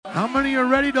many of you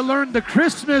are ready to learn the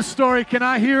Christmas story? Can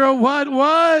I hear a what?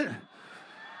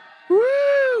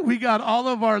 Woo! We got all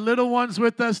of our little ones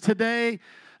with us today.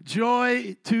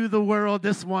 Joy to the world.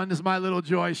 This one is my little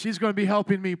Joy. She's going to be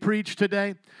helping me preach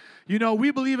today. You know,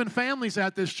 we believe in families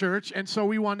at this church, and so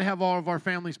we want to have all of our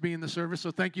families be in the service.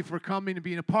 So thank you for coming and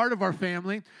being a part of our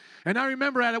family. And I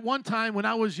remember at one time when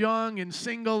I was young and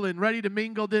single and ready to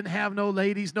mingle, didn't have no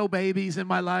ladies, no babies in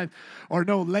my life, or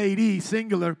no lady,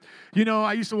 singular. You know,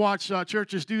 I used to watch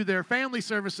churches do their family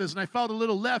services, and I felt a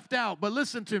little left out. But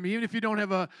listen to me, even if you don't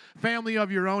have a family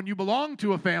of your own, you belong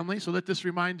to a family. So let this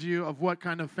remind you of what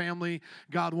kind of family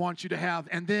God wants you to have.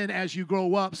 And then as you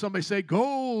grow up, somebody say,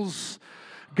 goals.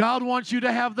 God wants you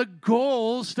to have the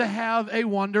goals to have a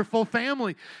wonderful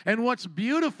family. And what's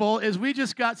beautiful is we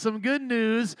just got some good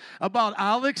news about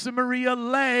Alex and Maria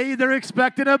Lay. They're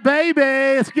expecting a baby.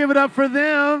 Let's give it up for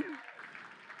them.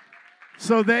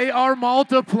 So they are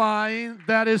multiplying.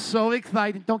 That is so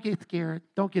exciting. Don't get scared.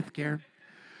 Don't get scared.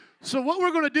 So what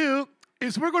we're going to do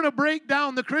is we're going to break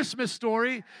down the Christmas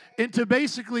story into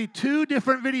basically two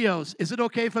different videos. Is it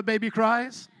okay if a baby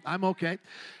cries? I'm okay.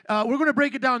 We're going to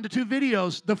break it down into two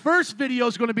videos. The first video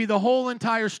is going to be the whole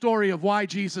entire story of why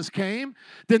Jesus came.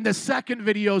 Then the second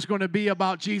video is going to be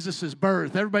about Jesus'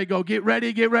 birth. Everybody go, get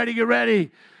ready, get ready, get ready.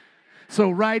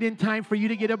 So right in time for you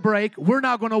to get a break, we're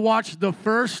now going to watch the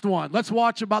first one. Let's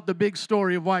watch about the big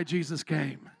story of why Jesus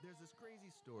came. There's this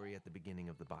crazy story at the beginning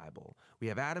of the Bible. We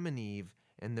have Adam and Eve,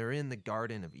 and they're in the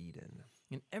Garden of Eden.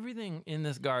 And everything in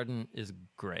this garden is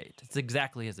great. It's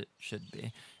exactly as it should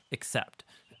be, except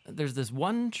there's this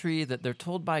one tree that they're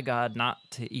told by God not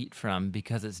to eat from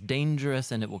because it's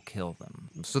dangerous and it will kill them.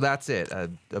 So that's it.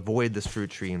 Avoid this fruit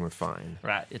tree and we're fine.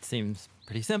 Right, it seems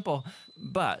pretty simple.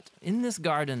 But in this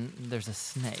garden, there's a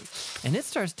snake, and it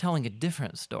starts telling a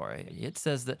different story. It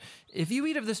says that if you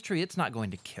eat of this tree, it's not going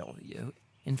to kill you.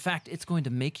 In fact, it's going to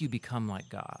make you become like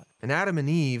God. And Adam and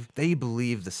Eve, they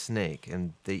believe the snake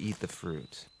and they eat the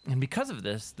fruit. And because of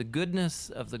this, the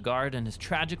goodness of the garden is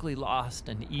tragically lost,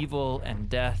 and evil and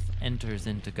death enters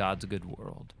into God's good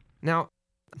world. Now,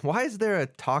 why is there a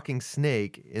talking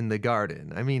snake in the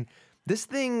garden? I mean, this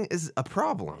thing is a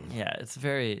problem. Yeah, it's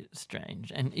very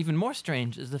strange. And even more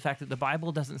strange is the fact that the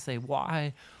Bible doesn't say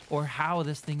why or how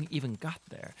this thing even got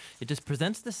there. It just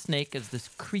presents the snake as this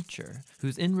creature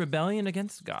who's in rebellion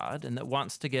against God and that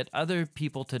wants to get other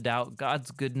people to doubt God's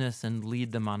goodness and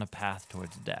lead them on a path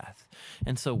towards death.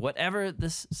 And so whatever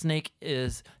this snake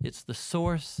is, it's the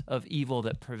source of evil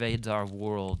that pervades our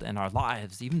world and our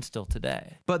lives, even still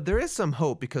today. But there is some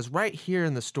hope because right here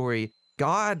in the story,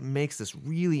 God makes this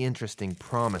really interesting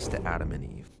promise to Adam and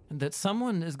Eve. That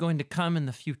someone is going to come in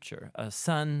the future, a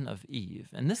son of Eve.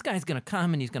 And this guy's going to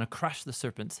come and he's going to crush the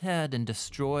serpent's head and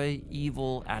destroy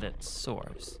evil at its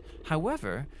source.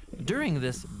 However, during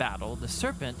this battle, the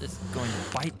serpent is going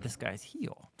to bite this guy's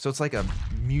heel. So it's like a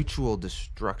mutual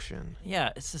destruction.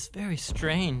 Yeah, it's this very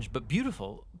strange but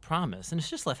beautiful promise. And it's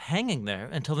just left hanging there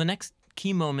until the next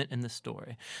key moment in the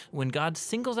story when God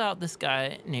singles out this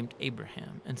guy named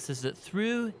Abraham and says that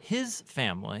through his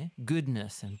family,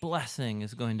 goodness and blessing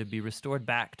is going to be restored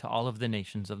back to all of the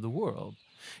nations of the world.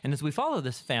 And as we follow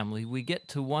this family, we get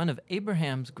to one of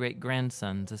Abraham's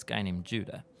great-grandsons, this guy named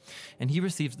Judah. And he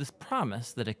receives this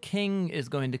promise that a king is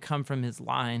going to come from his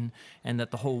line and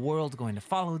that the whole world's going to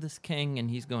follow this king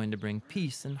and he's going to bring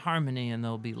peace and harmony and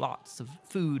there'll be lots of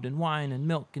food and wine and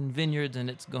milk and vineyards and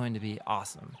it's going to be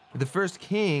awesome. The first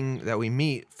king that we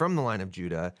meet from the line of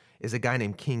Judah is a guy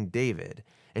named King David.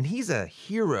 And he's a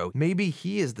hero. Maybe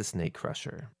he is the snake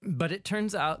crusher. But it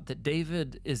turns out that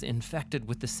David is infected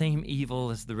with the same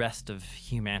evil as the rest of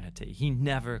humanity. He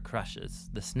never crushes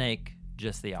the snake,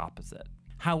 just the opposite.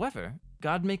 However,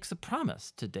 God makes a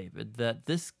promise to David that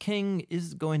this king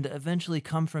is going to eventually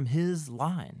come from his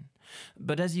line.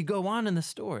 But as you go on in the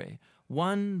story,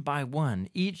 one by one,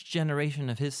 each generation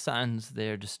of his sons,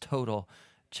 they're just total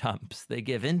chumps. They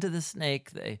give in to the snake,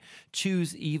 they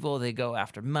choose evil, they go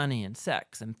after money and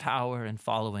sex and power and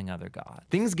following other gods.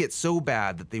 Things get so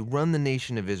bad that they run the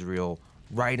nation of Israel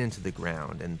right into the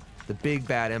ground, and the big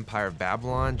bad empire of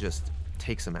Babylon just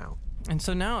takes them out. And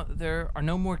so now there are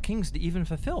no more kings to even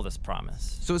fulfill this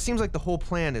promise. So it seems like the whole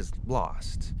plan is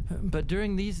lost. But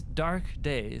during these dark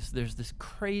days, there's this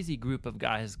crazy group of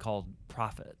guys called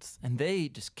prophets, and they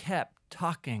just kept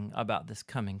talking about this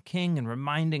coming king and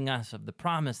reminding us of the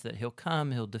promise that he'll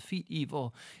come, he'll defeat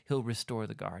evil, he'll restore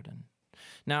the garden.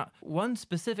 Now, one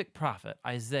specific prophet,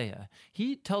 Isaiah,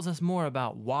 he tells us more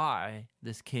about why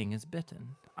this king is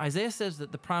bitten. Isaiah says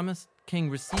that the promised king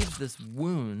receives this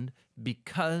wound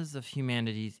because of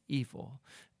humanity's evil,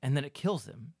 and then it kills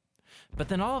him. But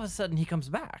then all of a sudden he comes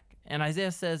back, And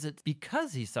Isaiah says it's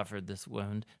because he suffered this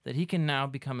wound that he can now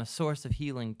become a source of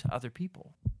healing to other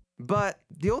people. But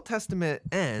the Old Testament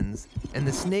ends, and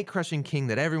the snake-crushing king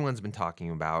that everyone's been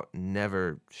talking about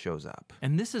never shows up.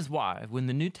 And this is why, when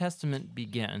the New Testament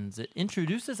begins, it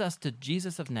introduces us to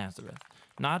Jesus of Nazareth,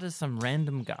 not as some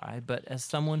random guy, but as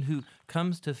someone who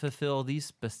comes to fulfill these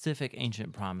specific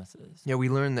ancient promises. Yeah, we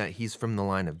learn that he's from the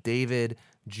line of David,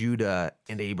 Judah,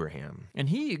 and Abraham. And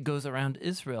he goes around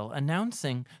Israel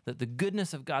announcing that the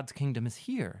goodness of God's kingdom is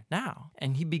here, now.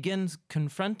 And he begins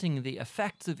confronting the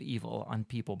effects of evil on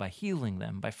people by healing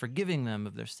them, by forgiving them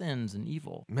of their sins and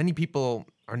evil. Many people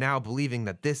are now believing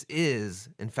that this is,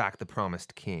 in fact, the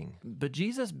promised king. But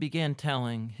Jesus began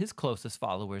telling his closest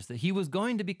followers that he was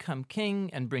going to become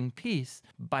king and bring peace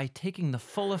by taking the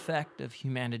full effect of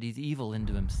humanity's evil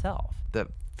into himself. The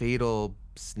fatal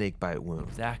snake bite wound.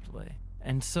 Exactly.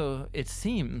 And so it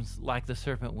seems like the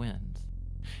serpent wins.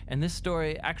 And this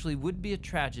story actually would be a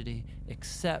tragedy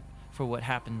except for what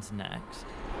happens next.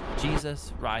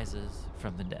 Jesus rises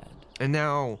from the dead. And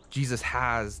now Jesus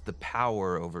has the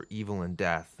power over evil and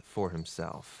death for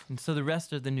himself. And so the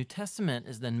rest of the New Testament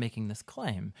is then making this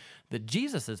claim that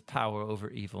Jesus' power over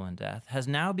evil and death has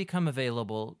now become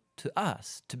available to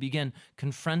us to begin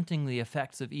confronting the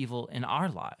effects of evil in our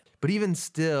lives. But even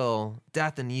still,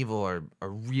 death and evil are a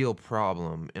real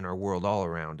problem in our world all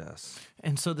around us.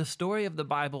 And so the story of the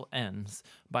Bible ends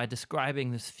by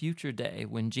describing this future day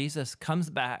when Jesus comes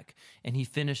back and he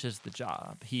finishes the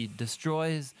job. He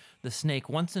destroys the snake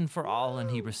once and for all,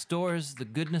 and he restores the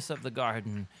goodness of the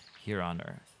garden here on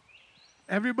earth.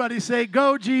 Everybody say,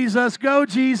 go Jesus, go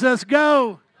Jesus,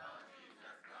 go.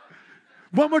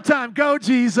 One more time, go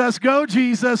Jesus, go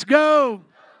Jesus, go.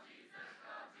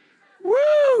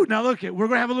 Woo! Now look, we're going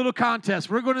to have a little contest.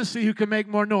 We're going to see who can make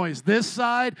more noise, this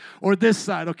side or this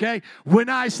side, okay? When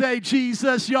I say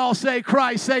Jesus, y'all say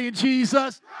Christ. Saying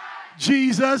Jesus,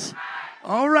 Jesus.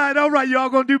 All right. Y'all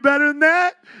going to do better than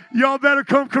that? Y'all better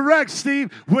come correct,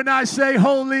 Steve. When I say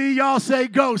holy, y'all say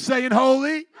go. Saying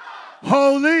holy,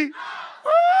 holy. Woo!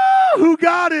 Who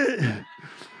got it?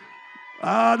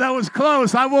 That was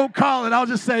close. I won't call it. I'll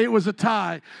just say it was a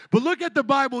tie. But look at the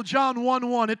Bible, John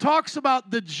 1:1. It talks about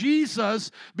the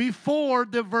Jesus before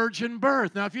the virgin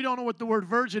birth. Now, if you don't know what the word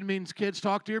virgin means, kids,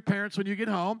 talk to your parents when you get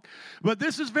home. But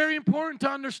this is very important to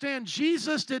understand.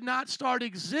 Jesus did not start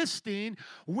existing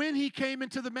when he came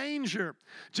into the manger.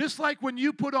 Just like when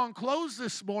you put on clothes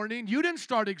this morning, you didn't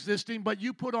start existing, but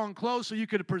you put on clothes so you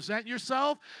could present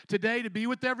yourself today to be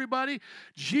with everybody.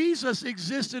 Jesus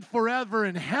existed forever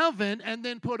in heaven and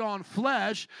then put on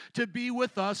flesh to be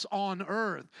with us on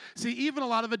earth. See, even a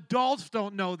lot of adults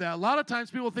don't know that. A lot of times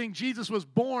people think Jesus was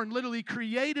born, literally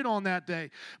created on that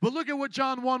day. But look at what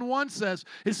John 1:1 says.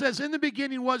 It says, in the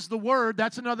beginning was the Word.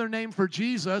 That's another name for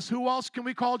Jesus. Who else can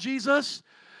we call Jesus?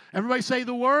 Everybody say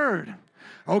the Word.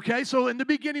 Okay, so in the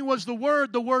beginning was the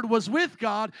Word was with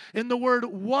God, and the Word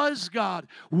was God.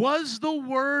 Was the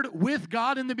Word with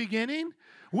God in the beginning?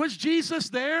 Was Jesus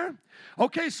there?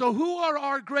 Okay, so who are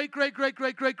our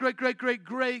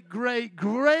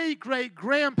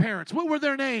great-great-great-great-great-great-great-great-great-grandparents? What were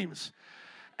their names?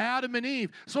 Adam and Eve.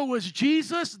 So was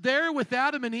Jesus there with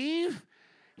Adam and Eve?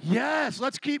 Yes,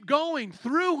 let's keep going.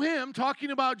 Through him,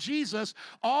 talking about Jesus,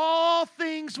 all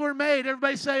things were made.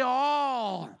 Everybody say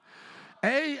all.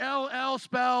 A-L-L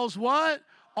spells what?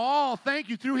 All. Thank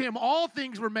you. Through him, all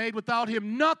things were made. Without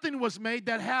him, nothing was made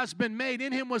that has been made.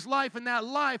 In him was life, and that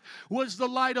life was the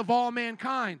light of all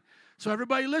mankind. So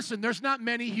everybody listen, there's not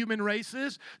many human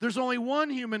races. There's only one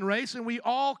human race, and we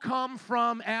all come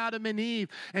from Adam and Eve.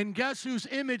 And guess whose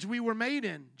image we were made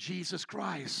in? Jesus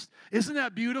Christ. Isn't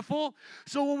that beautiful?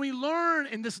 So when we learn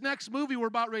in this next movie we're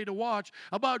about ready to watch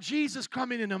about Jesus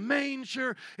coming in a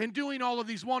manger and doing all of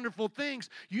these wonderful things,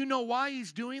 you know why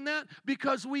he's doing that?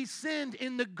 Because we sinned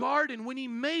in the garden when he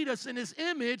made us in his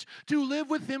image to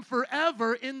live with him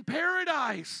forever in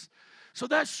paradise. So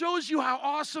that shows you how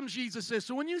awesome Jesus is.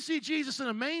 So when you see Jesus in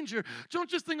a manger, don't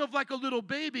just think of like a little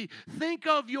baby. Think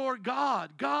of your God,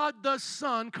 God the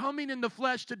Son, coming in the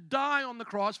flesh to die on the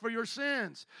cross for your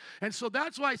sins. And so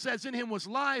that's why it says in him was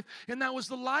life, and that was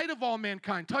the light of all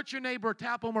mankind. Touch your neighbor,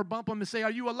 tap him or bump him and say,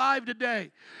 are you alive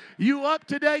today? You up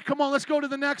today? Come on, let's go to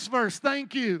the next verse.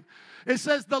 Thank you. It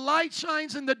says, the light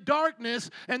shines in the darkness,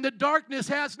 and the darkness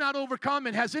has not overcome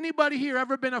it. Has anybody here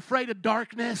ever been afraid of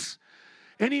darkness?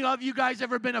 Any of you guys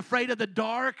ever been afraid of the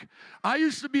dark? I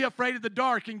used to be afraid of the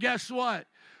dark, and guess what?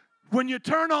 When you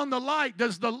turn on the light,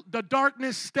 does the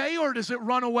darkness stay or does it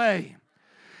run away?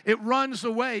 It runs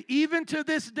away. Even to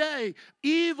this day,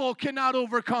 evil cannot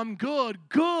overcome good.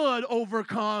 Good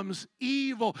overcomes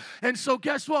evil. And so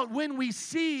guess what? When we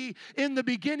see in the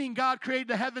beginning God created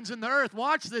the heavens and the earth,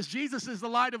 watch this. Jesus is the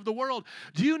light of the world.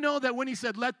 Do you know that when he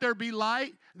said, let there be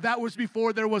light, that was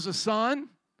before there was a sun?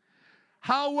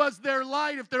 How was there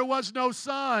light if there was no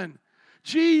sun?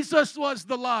 Jesus was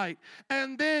the light.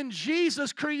 And then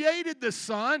Jesus created the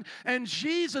sun, and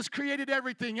Jesus created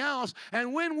everything else.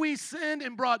 And when we sinned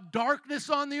and brought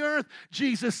darkness on the earth,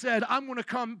 Jesus said, I'm going to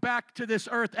come back to this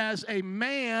earth as a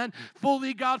man,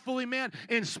 fully God, fully man,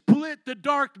 and split the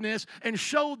darkness and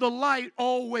show the light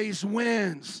always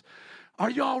wins. Are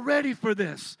y'all ready for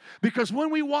this? Because when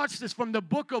we watch this from the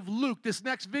book of Luke, this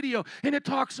next video, and it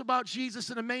talks about Jesus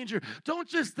in a manger, don't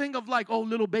just think of like, oh,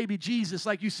 little baby Jesus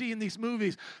like you see in these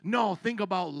movies. No, think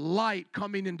about light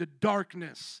coming into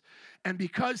darkness. And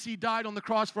because he died on the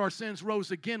cross for our sins,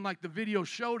 rose again, like the video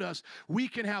showed us, we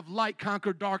can have light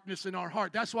conquer darkness in our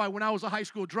heart. That's why when I was a high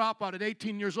school dropout at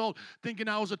 18 years old, thinking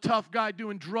I was a tough guy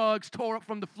doing drugs, tore up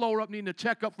from the floor up, needing a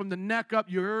checkup from the neck up,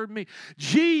 you heard me.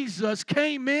 Jesus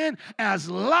came in as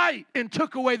light and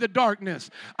took away the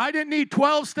darkness. I didn't need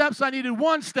 12 steps, I needed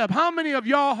one step. How many of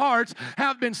y'all hearts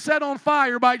have been set on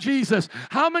fire by Jesus?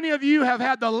 How many of you have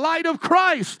had the light of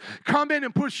Christ come in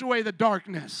and push away the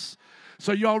darkness?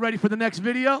 So y'all ready for the next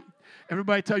video?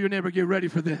 Everybody tell your neighbor, get ready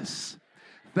for this.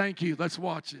 Thank you. Let's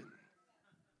watch it.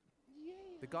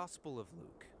 The Gospel of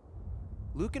Luke.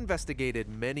 Luke investigated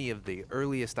many of the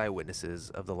earliest eyewitnesses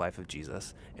of the life of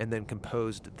Jesus and then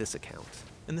composed this account.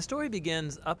 And the story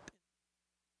begins up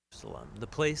in Jerusalem, the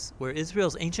place where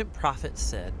Israel's ancient prophets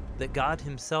said that God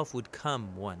himself would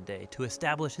come one day to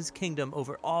establish his kingdom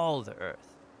over all the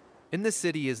earth. In this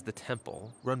city is the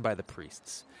temple, run by the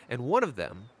priests, and one of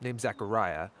them, named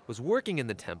Zechariah, was working in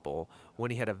the temple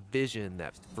when he had a vision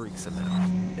that freaks him out.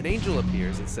 An angel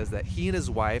appears and says that he and his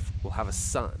wife will have a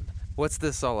son. What's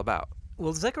this all about?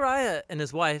 Well, Zechariah and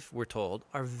his wife, we're told,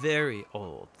 are very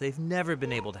old. They've never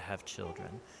been able to have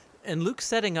children. And Luke's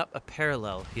setting up a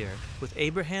parallel here with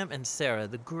Abraham and Sarah,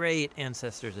 the great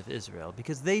ancestors of Israel,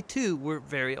 because they too were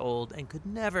very old and could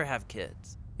never have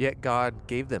kids. Yet God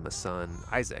gave them a son,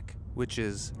 Isaac, which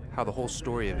is how the whole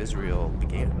story of Israel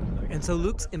began. And so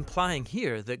Luke's implying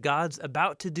here that God's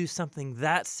about to do something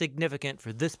that significant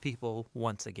for this people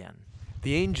once again.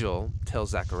 The angel tells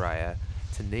Zechariah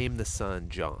to name the son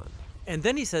John. And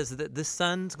then he says that this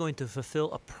son's going to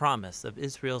fulfill a promise of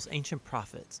Israel's ancient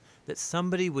prophets, that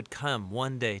somebody would come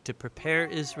one day to prepare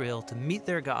Israel to meet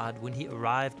their God when he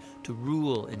arrived to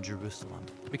rule in Jerusalem.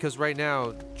 Because right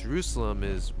now, Jerusalem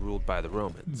is ruled by the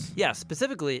Romans. Yeah,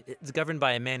 specifically, it's governed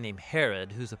by a man named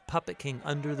Herod, who's a puppet king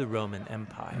under the Roman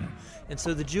Empire. And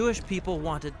so the Jewish people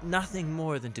wanted nothing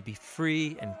more than to be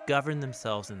free and govern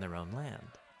themselves in their own land.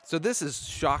 So this is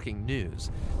shocking news.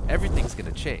 Everything's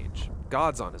going to change.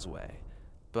 God's on his way.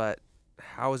 But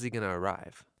how is he going to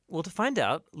arrive? Well, to find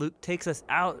out, Luke takes us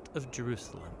out of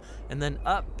Jerusalem and then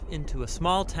up into a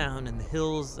small town in the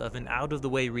hills of an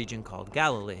out-of-the-way region called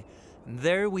Galilee. And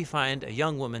there we find a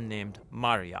young woman named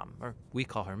Maryam, or we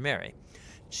call her Mary.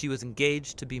 She was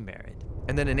engaged to be married.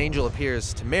 And then an angel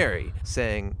appears to Mary,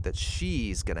 saying that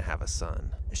she's going to have a son.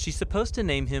 She's supposed to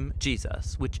name him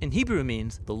Jesus, which in Hebrew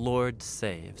means the Lord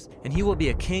saves. And he will be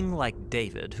a king like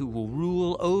David, who will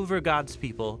rule over God's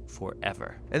people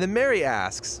forever. And then Mary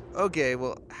asks, okay,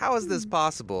 well, how is this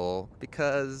possible?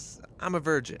 Because I'm a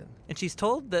virgin. And she's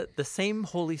told that the same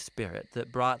Holy Spirit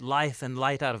that brought life and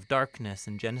light out of darkness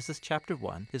in Genesis chapter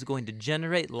 1 is going to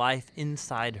generate life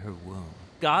inside her womb.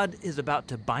 God is about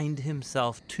to bind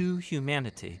himself to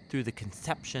humanity through the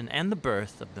conception and the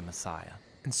birth of the Messiah.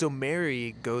 And so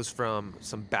Mary goes from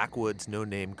some backwoods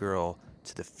no-name girl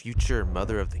to the future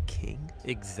mother of the king?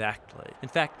 Exactly. In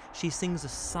fact, she sings a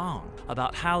song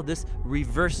about how this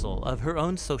reversal of her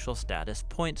own social status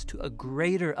points to a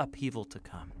greater upheaval to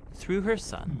come. Through her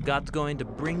son, God's going to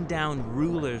bring down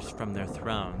rulers from their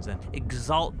thrones and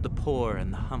exalt the poor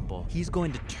and the humble. He's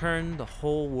going to turn the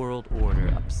whole world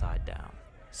order upside down.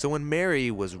 So when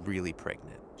Mary was really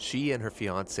pregnant, she and her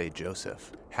fiancé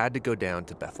Joseph had to go down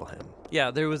to Bethlehem. Yeah,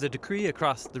 there was a decree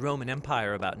across the Roman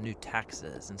Empire about new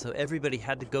taxes, and so everybody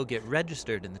had to go get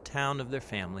registered in the town of their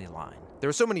family line. There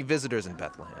were so many visitors in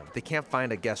Bethlehem, they can't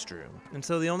find a guest room. And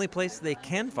so the only place they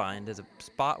can find is a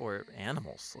spot where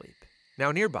animals sleep.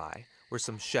 Now nearby were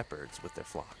some shepherds with their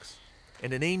flocks,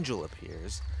 and an angel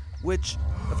appears, which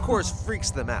of course freaks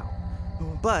them out.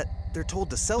 But they're told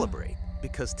to celebrate,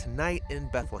 because tonight in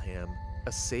Bethlehem,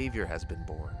 a Savior has been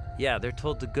born. Yeah, they're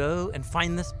told to go and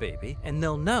find this baby, and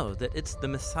they'll know that it's the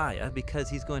Messiah because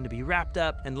he's going to be wrapped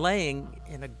up and laying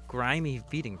in a grimy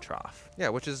feeding trough. Yeah,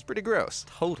 which is pretty gross.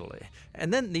 Totally.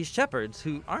 And then these shepherds,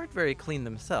 who aren't very clean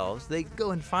themselves, they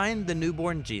go and find the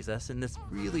newborn Jesus in this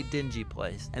really dingy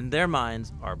place, and their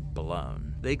minds are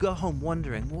blown. They go home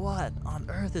wondering what on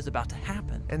earth is about to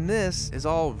happen. And this is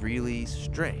all really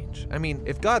strange. I mean,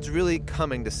 if God's really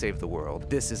coming to save the world,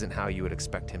 this isn't how you would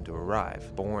expect him to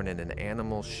arrive. Born in an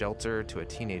animal shelter to a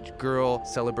teenage girl,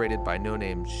 celebrated by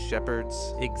no-name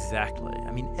shepherds. Exactly.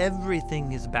 I mean,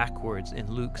 everything is backwards in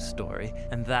Luke's story,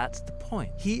 and that's the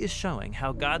point. He is showing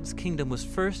how God's kingdom was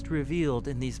first revealed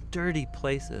in these dirty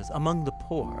places among the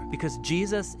poor, because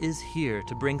Jesus is here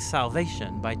to bring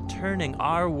salvation by turning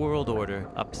our world order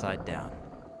upside down.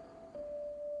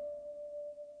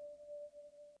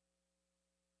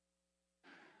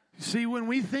 See, when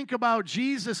we think about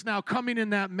Jesus now coming in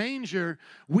that manger,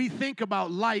 we think about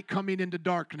light coming into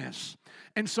darkness.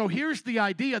 And so here's the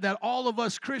idea that all of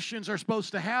us Christians are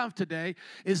supposed to have today,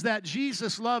 is that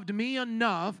Jesus loved me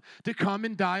enough to come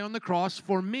and die on the cross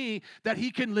for me, that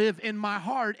he can live in my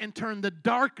heart and turn the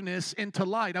darkness into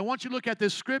light. I want you to look at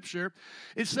this scripture.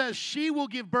 It says, she will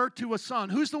give birth to a son.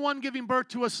 Who's the one giving birth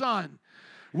to a son?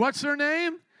 What's her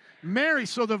name? Mary.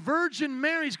 So the Virgin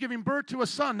Mary's giving birth to a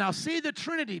son. Now see the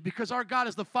Trinity, because our God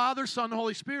is the Father, Son, and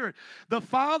Holy Spirit. The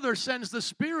Father sends the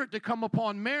Spirit to come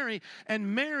upon Mary,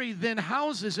 and Mary then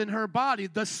houses in her body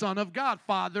the Son of God,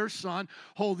 Father, Son,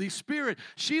 Holy Spirit.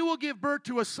 She will give birth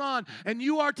to a son, and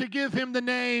you are to give him the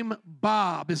name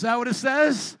Bob. Is that what it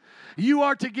says? You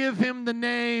are to give him the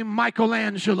name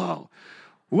Michelangelo.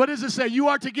 What does it say? You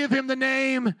are to give him the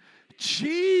name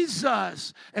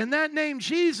Jesus. And that name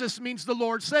Jesus means the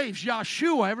Lord saves.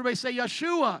 Yeshua. Everybody say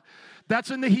Yeshua. That's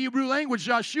in the Hebrew language,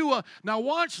 Yeshua. Now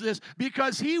watch this,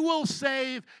 because he will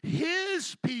save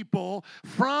his people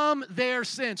from their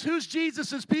sins. Who's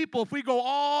Jesus' people? If we go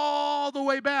all the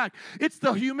way back, it's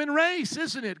the human race,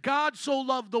 isn't it? God so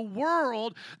loved the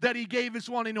world that he gave his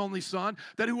one and only son,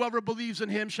 that whoever believes in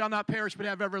him shall not perish but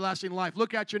have everlasting life.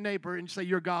 Look at your neighbor and say,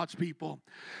 you're God's people.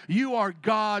 You are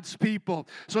God's people.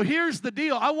 So here's the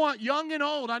deal. I want young and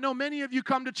old. I know many of you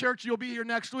come to church. You'll be here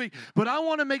next week. But I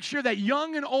want to make sure that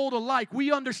young and old alike,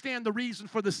 we understand the reason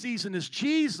for the season is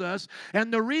Jesus,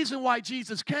 and the reason why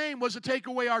Jesus came was to take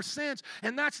away our sins,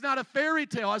 and that's not a fairy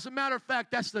tale. As a matter of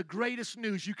fact, that's the greatest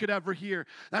news you could ever hear.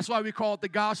 That's why we call it the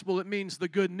gospel. It means the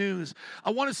good news. I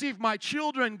want to see if my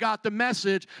children got the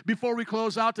message before we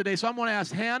close out today, so I'm going to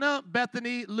ask Hannah,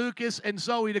 Bethany, Lucas, and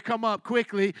Zoe to come up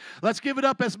quickly. Let's give it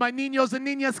up as my niños and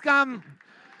niñas come.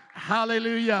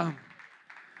 Hallelujah.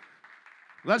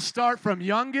 Let's start from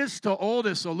youngest to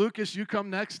oldest. So, Lucas, you come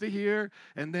next to here.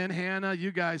 And then, Hannah,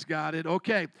 you guys got it.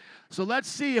 Okay. So, let's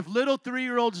see if little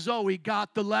 3-year-old Zoe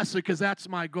got the lesson, because that's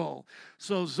my goal.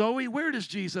 So, Zoe, where does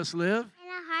Jesus live? In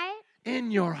a heart.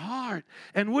 In your heart.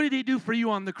 And what did he do for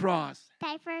you on the cross?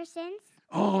 Die for our sins.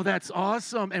 Oh, that's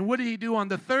awesome. And what did he do on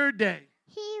the third day?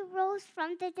 He rose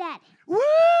from the dead.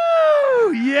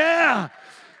 Woo! Yeah.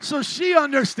 So, she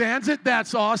understands it.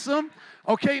 That's awesome.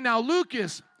 Okay, now,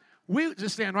 Lucas, we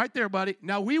just stand right there, buddy.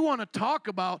 Now, we want to talk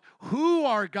about who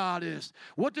our God is.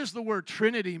 What does the word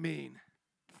Trinity mean?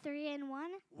 3 in 1.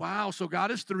 Wow, so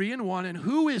God is 3 in 1. And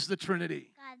who is the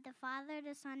Trinity? God the Father,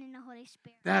 the Son, and the Holy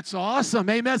Spirit. That's awesome.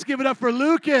 Amen. Let's give it up for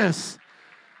Lucas.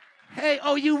 Hey,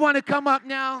 oh, you want to come up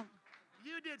now?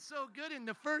 You did so good in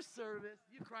the first service.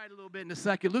 You cried a little bit in the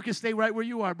second. Lucas, stay right where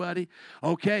you are, buddy.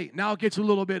 Okay, now it gets a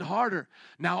little bit harder.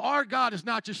 Now, our God is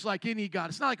not just like any God.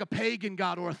 It's not like a pagan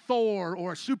God or a Thor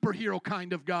or a superhero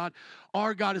kind of God.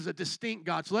 Our God is a distinct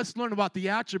God. So let's learn about the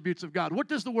attributes of God. What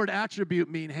does the word attribute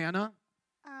mean, Hannah?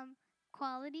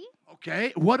 Quality.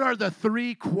 Okay, what are the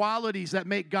 3 qualities that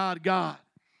make God God?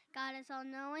 God is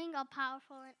all-knowing,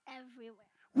 all-powerful, and everywhere.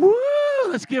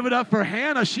 Woo! Let's give it up for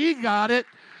Hannah. She got it.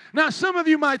 Now, some of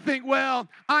you might think, well,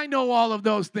 I know all of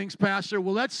those things, Pastor.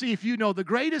 Well, let's see if you know the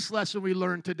greatest lesson we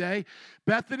learned today.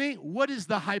 Bethany, what is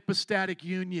the hypostatic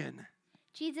union?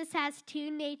 Jesus has 2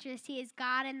 natures. He is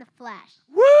God in the flesh.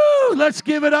 Woo! Let's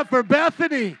give it up for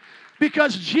Bethany.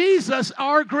 Because Jesus,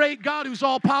 our great God, who's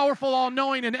all-powerful,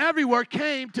 all-knowing, and everywhere,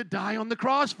 came to die on the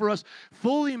cross for us.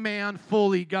 Fully man,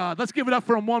 fully God. Let's give it up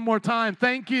for him one more time.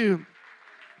 Thank you.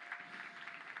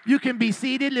 You can be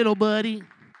seated, little buddy.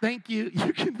 Thank you.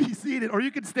 You can be seated, or you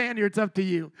can stand here. It's up to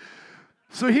you.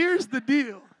 So here's the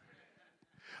deal.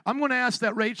 I'm going to ask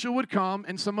that Rachel would come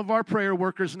and some of our prayer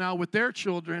workers now with their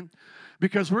children,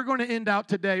 because we're going to end out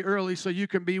today early so you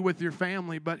can be with your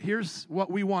family. But here's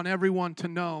what we want everyone to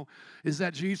know, is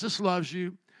that Jesus loves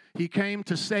you. He came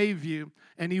to save you,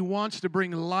 and He wants to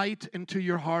bring light into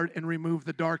your heart and remove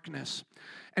the darkness.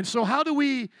 And so how do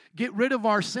we get rid of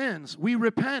our sins? We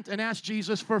repent and ask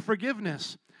Jesus for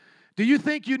forgiveness. Do you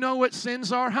think you know what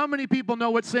sins are? How many people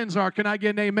know what sins are? Can I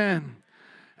get an amen?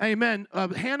 Amen.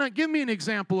 Hannah, give me an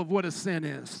example of what a sin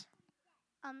is.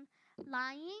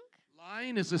 Lying.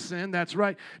 Lying is a sin, that's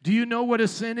right. Do you know what a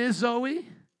sin is, Zoe?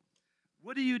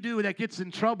 What do you do that gets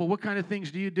in trouble? What kind of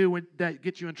things do you do that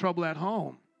get you in trouble at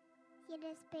home? Get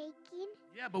a spanking.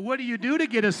 Yeah, but what do you do to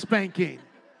get a spanking?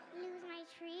 Lose my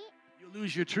treat. You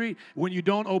lose your treat when you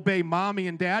don't obey mommy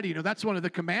and daddy. You know, that's one of the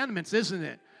commandments, isn't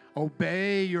it?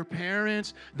 Obey your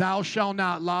parents. Thou shalt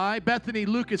not lie. Bethany,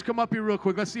 Lucas, come up here real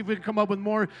quick. Let's see if we can come up with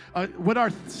more. What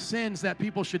are sins that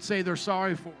people should say they're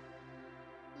sorry for?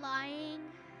 Lying.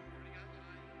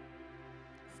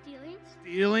 Stealing.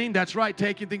 Stealing, that's right,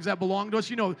 taking things that belong to us.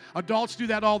 You know, adults do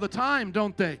that all the time,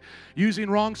 don't they? Using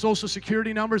wrong social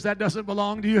security numbers, that doesn't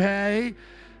belong to you, hey.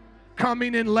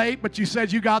 Coming in late, but you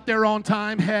said you got there on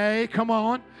time, hey, come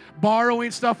on.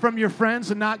 Borrowing stuff from your friends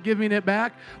and not giving it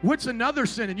back. What's another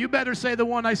sin? And you better say the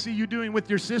one I see you doing with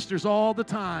your sisters all the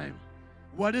time.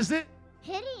 What is it?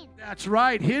 Hitting. That's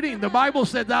right, hitting. The Bible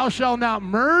said, thou shalt not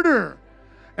murder.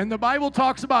 And the Bible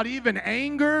talks about even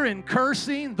anger and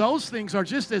cursing. Those things are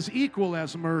just as equal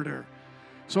as murder.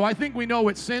 So I think we know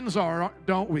what sins are,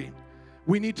 don't we?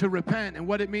 We need to repent. And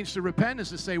what it means to repent is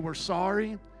to say we're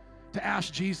sorry, to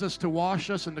ask Jesus to wash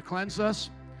us and to cleanse us.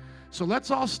 So let's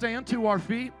all stand to our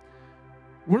feet.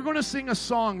 We're going to sing a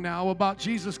song now about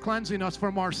Jesus cleansing us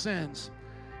from our sins.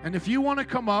 And if you want to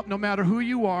come up, no matter who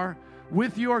you are,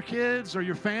 with your kids or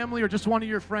your family or just one of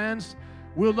your friends,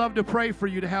 we'd love to pray for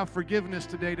you to have forgiveness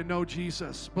today, to know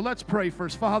Jesus. But let's pray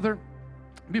first. Father,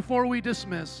 before we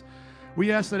dismiss,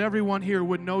 we ask that everyone here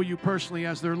would know you personally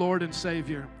as their Lord and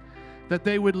Savior, that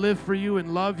they would live for you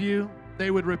and love you, they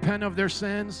would repent of their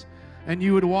sins, and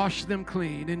you would wash them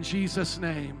clean in Jesus'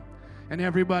 name. And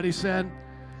everybody said,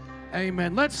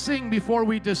 amen. Let's sing before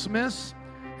we dismiss.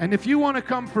 And if you want to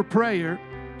come for prayer,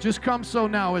 just come so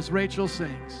now as Rachel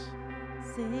sings.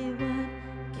 Say what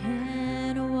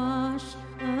can wash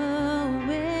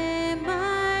away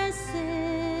my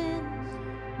sins?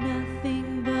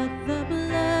 Nothing but the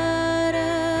blood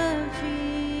of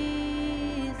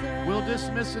Jesus. We'll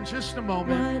dismiss in just a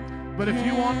moment. But if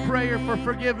you want prayer for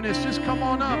forgiveness, just come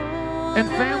on up. And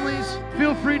families,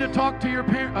 feel free to talk to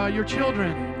your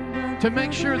children to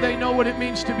make sure they know what it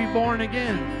means to be born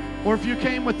again. Or if you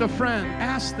came with a friend,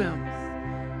 ask them.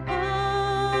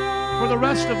 For the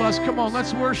rest of us, come on,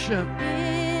 let's worship.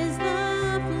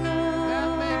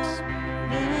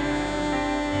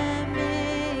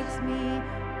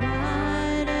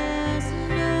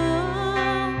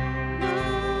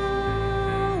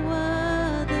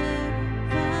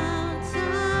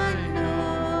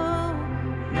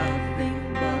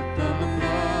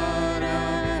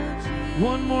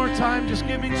 One more time, just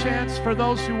giving chance for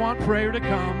those who want prayer to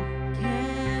come.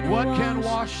 What can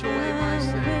wash away my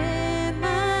sin?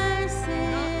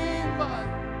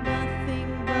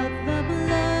 Nothing but the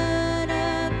blood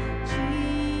of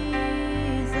Jesus.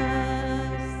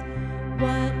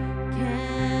 What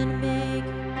can make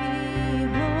me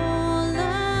whole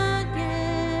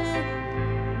again?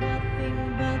 Nothing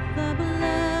but the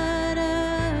blood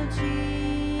of Jesus.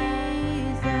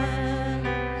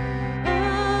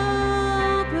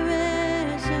 Oh,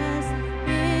 precious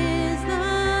is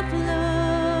the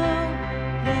flow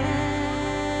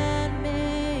that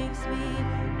makes me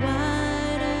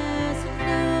white as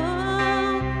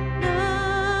snow. No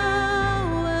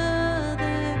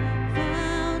other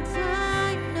fount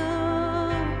I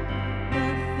know.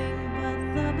 Nothing but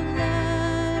the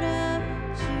blood of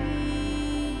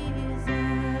Jesus.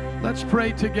 Let's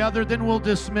pray together, then we'll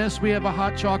dismiss. We have a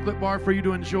hot chocolate bar for you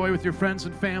to enjoy with your friends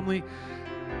and family.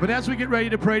 But as we get ready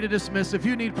to pray to dismiss, if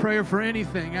you need prayer for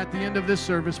anything at the end of this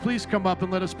service, please come up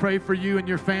and let us pray for you and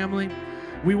your family.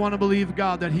 We want to believe,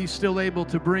 God, that He's still able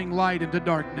to bring light into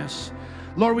darkness.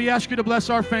 Lord, we ask you to bless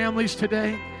our families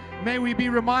today. May we be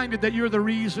reminded that you're the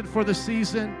reason for the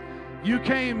season. You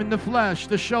came in the flesh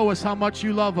to show us how much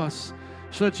you love us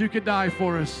so that you could die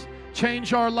for us.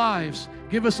 Change our lives.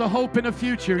 Give us a hope in a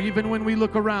future, even when we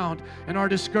look around and are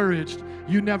discouraged.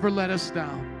 You never let us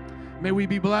down. May we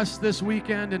be blessed this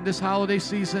weekend and this holiday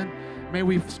season. May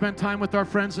we spend time with our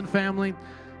friends and family.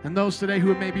 And those today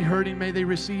who may be hurting, may they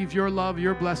receive your love,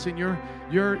 your blessing, your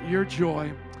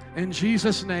joy. In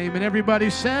Jesus' name. And everybody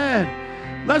said,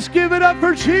 let's give it up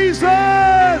for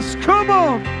Jesus. Come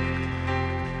on.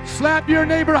 Slap your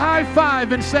neighbor high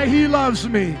five and say, He loves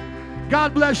me.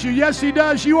 God bless you. Yes, He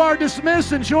does. You are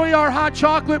dismissed. Enjoy our hot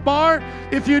chocolate bar.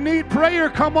 If you need prayer,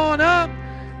 come on up.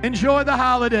 Enjoy the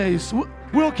holidays.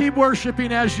 We'll keep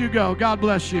worshiping as you go. God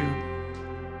bless you.